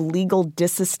of legal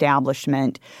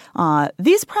disestablishment,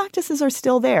 these practices are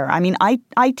still there. I mean,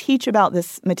 I teach about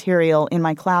this material in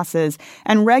my classes,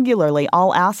 and regularly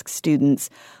I'll ask students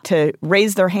to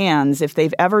raise their hands if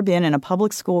they've ever been in a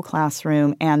public school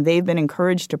classroom and they've been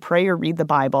encouraged to pray or read the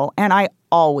Bible, and I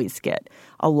always get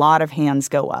a lot of hands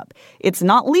go up. It's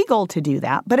not legal to do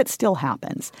that, but it still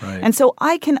happens. Right. And so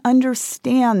I can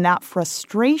understand that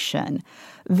frustration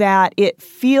that it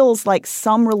feels like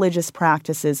some religious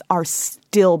practices are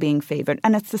still being favored.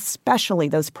 And it's especially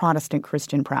those Protestant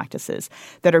Christian practices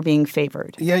that are being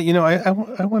favored. Yeah,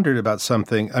 I wondered about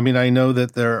something. I mean, I know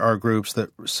that there are groups that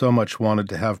so much wanted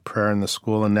to have prayer in the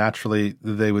school, and naturally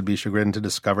they would be chagrined to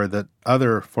discover that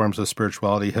other forms of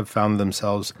spirituality have found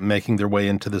themselves making their way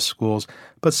into the schools.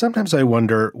 But sometimes I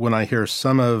wonder when I hear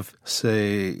some of,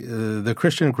 say, the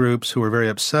Christian groups who are very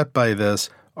upset by this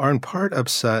are in part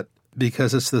upset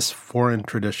because it's this foreign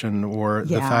tradition, or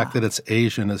the fact that it's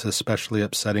Asian is especially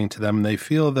upsetting to them. They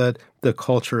feel that the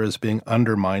culture is being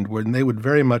undermined, when they would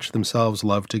very much themselves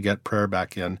love to get prayer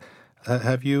back in.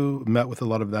 Have you met with a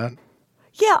lot of that?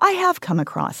 Yeah, I have come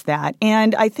across that.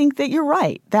 And I think that you're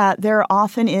right, that there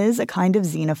often is a kind of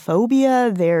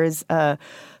xenophobia. There's a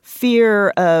fear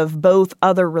of both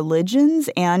other religions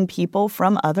and people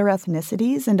from other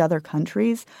ethnicities and other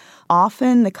countries.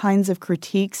 Often the kinds of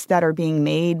critiques that are being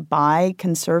made by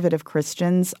conservative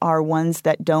Christians are ones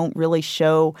that don't really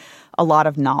show a lot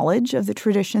of knowledge of the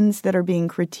traditions that are being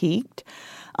critiqued.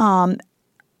 And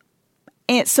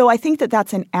so I think that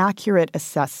that's an accurate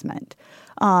assessment.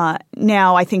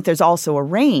 Now, I think there's also a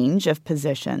range of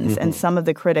positions, and some of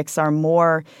the critics are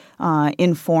more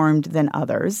informed than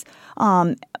others.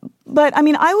 But, I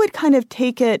mean, I would kind of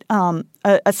take it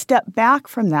a step back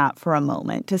from that for a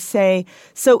moment to say,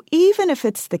 so even if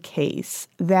it's the case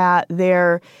that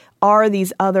there are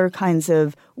these other kinds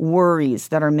of worries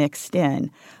that are mixed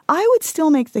in, I would still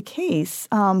make the case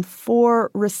for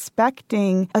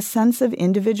respecting a sense of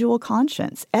individual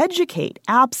conscience. Educate,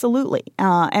 absolutely.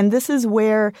 And this is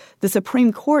where the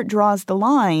Supreme Court draws the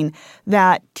line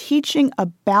that teaching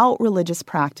about religious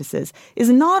practices is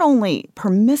not only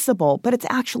permissible, but it's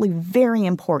actually very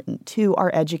important to our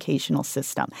educational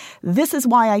system. This is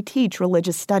why I teach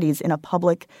religious studies in a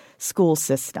public school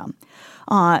system.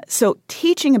 So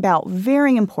teaching about,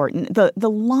 very important. The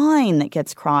line that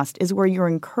gets crossed is where you're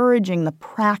encouraging the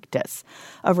practice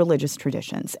of religious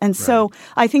traditions. And so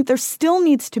I think there still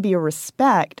needs to be a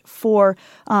respect for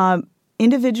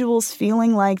individuals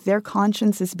feeling like their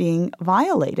conscience is being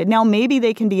violated. Now, maybe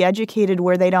they can be educated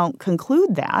where they don't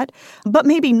conclude that, but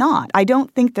maybe not. I don't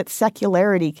think that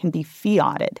secularity can be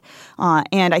fiated.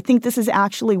 And I think this is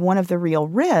actually one of the real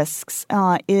risks,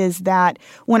 is that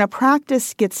when a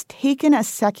practice gets taken as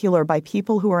secular by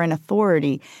people who are in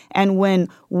authority, and when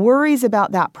worries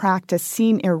about that practice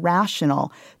seem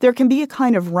irrational, there can be a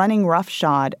kind of running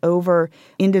roughshod over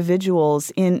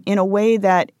individuals in a way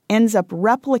that ends up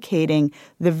replicating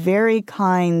the very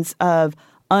kinds of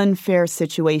unfair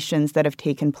situations that have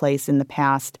taken place in the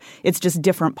past. It's just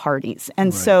different parties.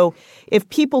 And so if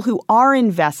people who are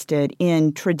invested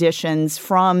in traditions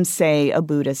from, say, a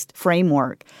Buddhist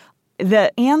framework,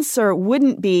 the answer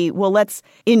wouldn't be, well, let's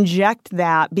inject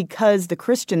that because the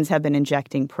Christians have been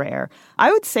injecting prayer.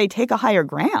 I would say take a higher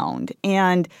ground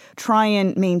and try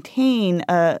and maintain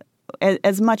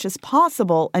as much as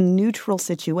possible, a neutral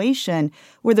situation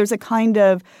where there's a kind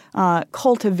of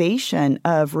cultivation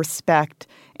of respect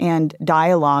and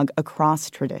dialogue across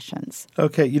traditions.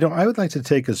 Okay, I would like to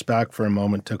take us back for a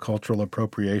moment to cultural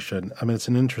appropriation. I mean, it's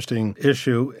an interesting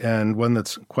issue and one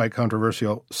that's quite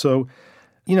controversial. So,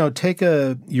 take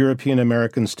a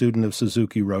European-American student of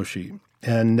Suzuki Roshi,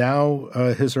 and now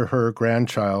his or her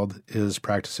grandchild is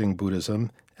practicing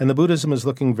Buddhism. And the Buddhism is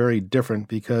looking very different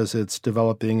because it's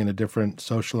developing in a different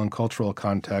social and cultural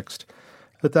context.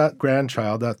 But that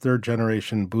grandchild, that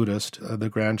third-generation Buddhist, the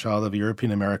grandchild of a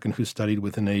European-American who studied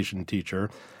with an Asian teacher,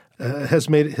 has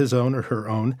made it his own or her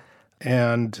own.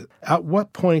 And at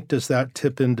what point does that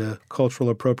tip into cultural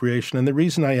appropriation? And the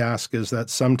reason I ask is that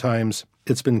sometimes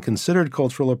it's been considered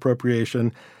cultural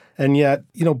appropriation, and yet,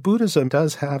 Buddhism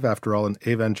does have, after all, an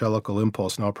evangelical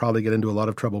impulse. And I'll probably get into a lot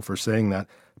of trouble for saying that.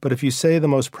 But if you say the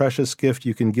most precious gift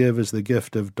you can give is the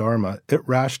gift of Dharma, it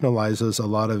rationalizes a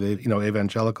lot of,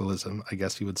 evangelicalism, I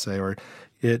guess you would say, or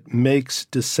it makes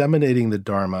disseminating the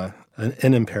Dharma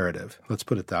an imperative. Let's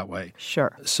put it that way.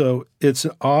 Sure. So it's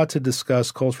odd to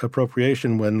discuss cultural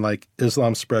appropriation when, like,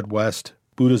 Islam spread west,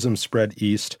 Buddhism spread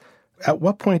east. At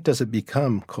what point does it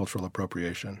become cultural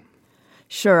appropriation?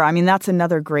 Sure. I mean, that's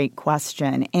another great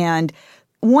question. And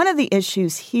one of the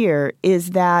issues here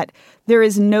is that there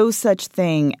is no such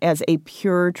thing as a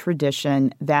pure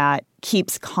tradition that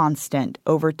keeps constant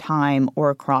over time or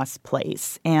across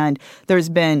place. And there's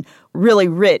been really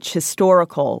rich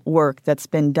historical work that's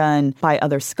been done by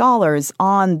other scholars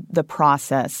on the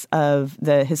process of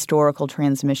the historical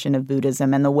transmission of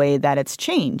Buddhism and the way that it's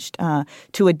changed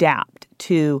to adapt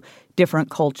to different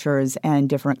cultures and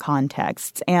different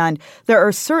contexts. And there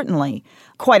are certainly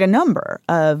quite a number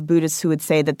of Buddhists who would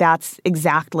say that that's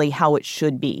exactly how it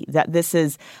should be, that this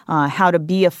is how to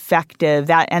be effective,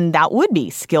 and that would be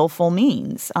skillful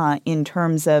means in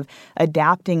terms of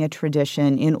adapting a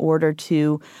tradition in order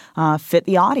to fit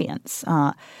the audience.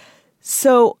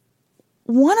 So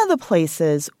one of the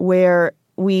places where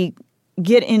we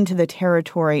get into the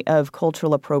territory of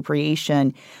cultural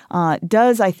appropriation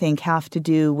does, I think, have to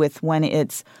do with when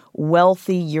it's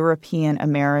wealthy European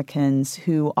Americans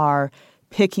who are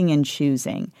picking and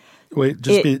choosing. Wait,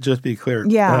 just be clear.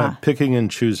 Yeah. Picking and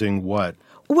choosing what?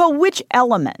 Well, which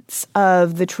elements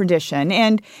of the tradition?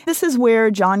 And this is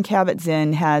where Jon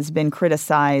Kabat-Zinn has been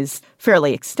criticized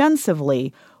fairly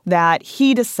extensively, that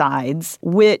he decides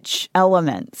which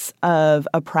elements of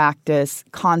a practice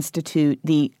constitute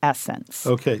the essence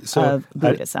of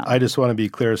Buddhism. I just want to be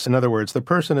clear. So in other words, the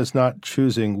person is not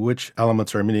choosing which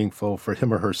elements are meaningful for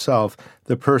him or herself.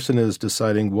 The person is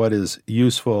deciding what is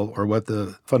useful or what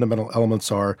the fundamental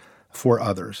elements are for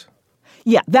others.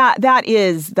 Yeah, that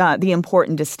is the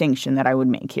important distinction that I would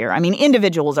make here. I mean,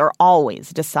 individuals are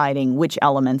always deciding which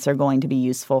elements are going to be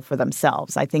useful for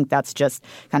themselves. I think that's just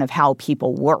kind of how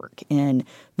people work in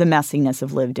the messiness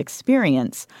of lived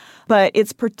experience. But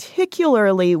it's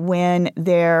particularly when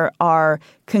there are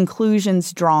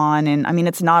conclusions drawn, and I mean,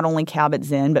 it's not only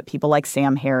Kabat-Zinn, but people like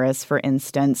Sam Harris, for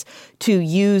instance, to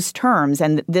use terms,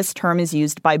 and this term is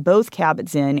used by both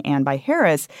Kabat-Zinn and by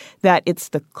Harris, that it's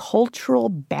the cultural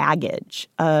baggage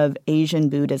of Asian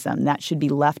Buddhism that should be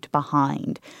left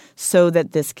behind so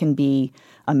that this can be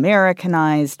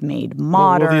Americanized, made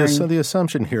modern. Well, the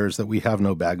assumption here is that we have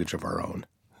no baggage of our own.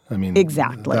 I mean,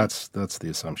 exactly. That's the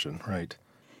assumption, right?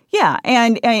 Yeah,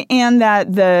 and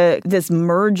that this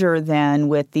merger then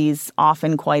with these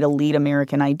often quite elite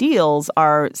American ideals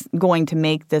are going to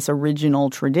make this original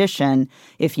tradition,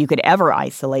 if you could ever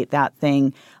isolate that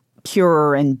thing,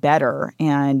 purer and better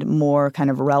and more kind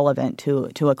of relevant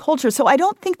to a culture. So I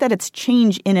don't think that it's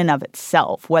change in and of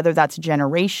itself, whether that's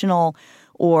generational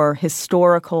or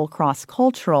historical,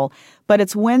 cross-cultural, but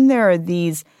it's when there are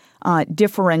these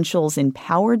differentials in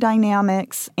power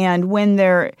dynamics, and when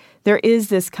there is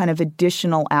this kind of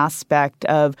additional aspect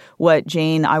of what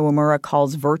Jane Iwamura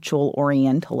calls virtual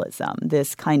Orientalism,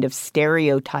 this kind of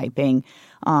stereotyping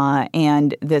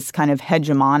and this kind of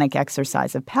hegemonic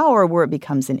exercise of power where it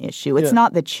becomes an issue. It's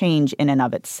not the change in and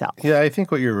of itself. Yeah, I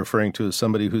think what you're referring to is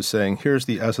somebody who's saying, here's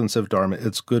the essence of Dharma,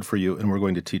 it's good for you, and we're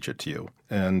going to teach it to you.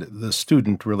 And the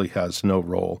student really has no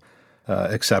role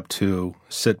except to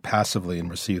sit passively and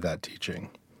receive that teaching.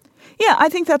 Yeah, I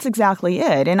think that's exactly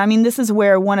it. And I mean, this is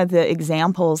where one of the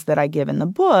examples that I give in the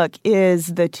book is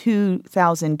the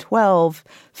 2012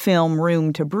 film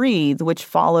Room to Breathe, which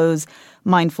follows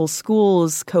Mindful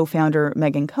Schools co-founder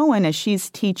Megan Cohen as she's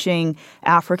teaching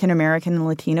African-American and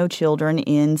Latino children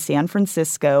in San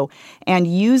Francisco and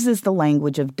uses the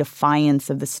language of defiance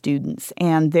of the students.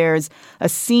 And there's a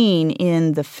scene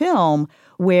in the film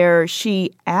where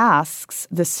she asks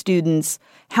the students,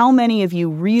 how many of you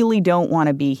really don't want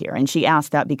to be here? And she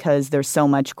asked that because there's so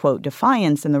much, quote,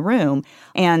 defiance in the room.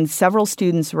 And several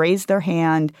students raise their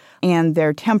hand and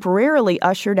they're temporarily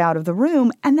ushered out of the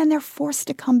room, and then they're forced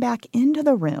to come back into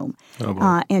the room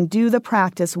and do the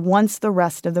practice once the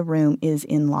rest of the room is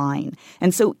in line.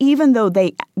 And so even though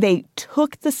they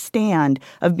took the stand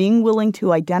of being willing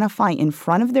to identify in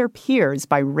front of their peers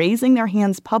by raising their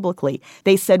hands publicly,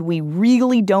 they said, we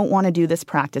really don't want to do this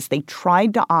practice. They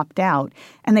tried to opt out,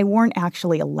 and they weren't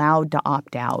actually allowed to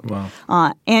opt out.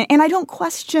 Wow. And I don't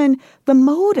question the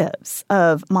motives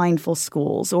of mindful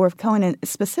schools or of Cohen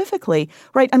specifically,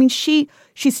 right? I mean,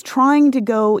 she's trying to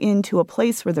go into a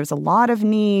place where there's a lot of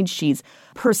need. She's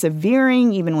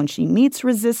persevering even when she meets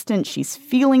resistance. She's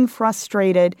feeling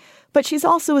frustrated. But she's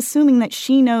also assuming that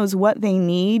she knows what they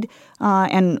need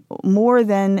and more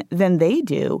than they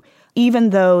do, even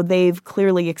though they've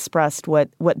clearly expressed what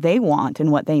they want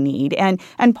and what they need. And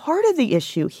part of the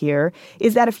issue here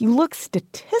is that if you look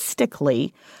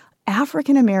statistically,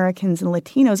 African Americans and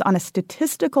Latinos on a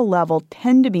statistical level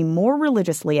tend to be more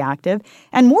religiously active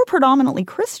and more predominantly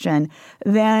Christian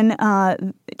than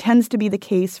tends to be the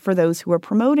case for those who are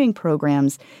promoting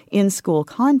programs in school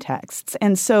contexts.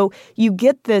 And so you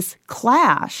get this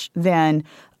clash then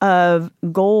of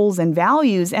goals and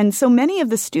values. And so many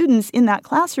of the students in that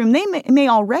classroom, they may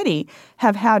already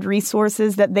have had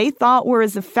resources that they thought were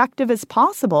as effective as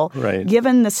possible, right,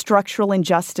 given the structural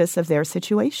injustice of their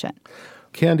situation.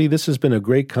 Candy, this has been a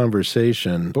great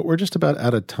conversation, but we're just about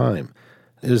out of time.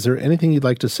 Is there anything you'd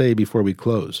like to say before we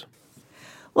close?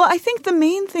 Well, I think the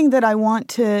main thing that I want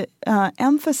to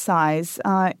emphasize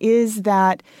is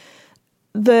that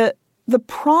the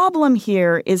problem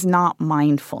here is not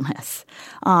mindfulness.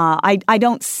 I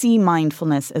don't see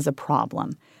mindfulness as a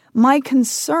problem. My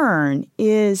concern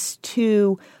is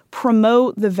to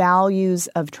promote the values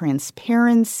of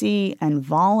transparency and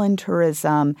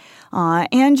voluntarism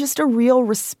and just a real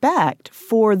respect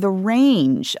for the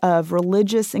range of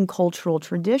religious and cultural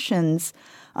traditions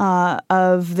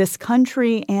of this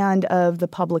country and of the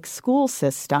public school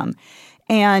system.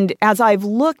 And as I've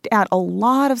looked at a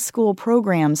lot of school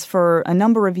programs for a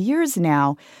number of years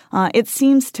now, it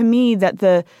seems to me that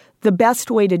the best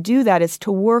way to do that is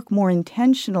to work more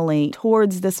intentionally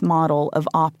towards this model of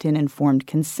opt-in informed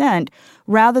consent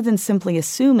rather than simply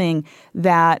assuming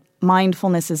that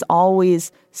mindfulness is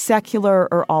always secular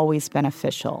or always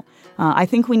beneficial. I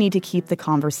think we need to keep the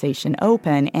conversation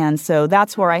open. And so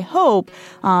that's where I hope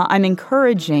I'm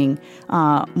encouraging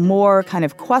more kind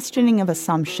of questioning of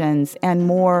assumptions and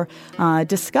more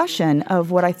discussion of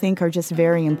what I think are just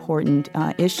very important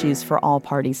issues for all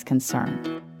parties concerned.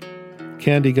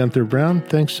 Candy Gunther Brown,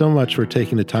 thanks so much for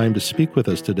taking the time to speak with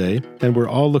us today, and we're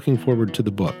all looking forward to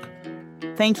the book.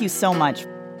 Thank you so much.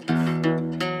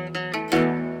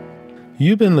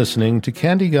 You've been listening to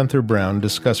Candy Gunther Brown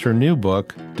discuss her new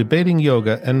book, Debating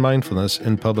Yoga and Mindfulness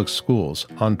in Public Schools,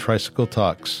 on Tricycle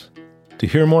Talks. To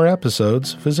hear more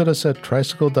episodes, visit us at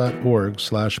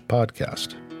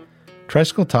tricycle.org/podcast.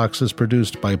 Tricycle Talks is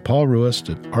produced by Paul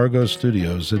Ruist at Argo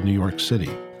Studios in New York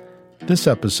City. This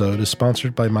episode is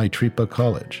sponsored by Mindfulness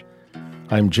College.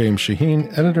 I'm James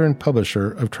Shaheen, editor and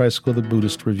publisher of Tricycle the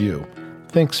Buddhist Review.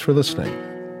 Thanks for listening.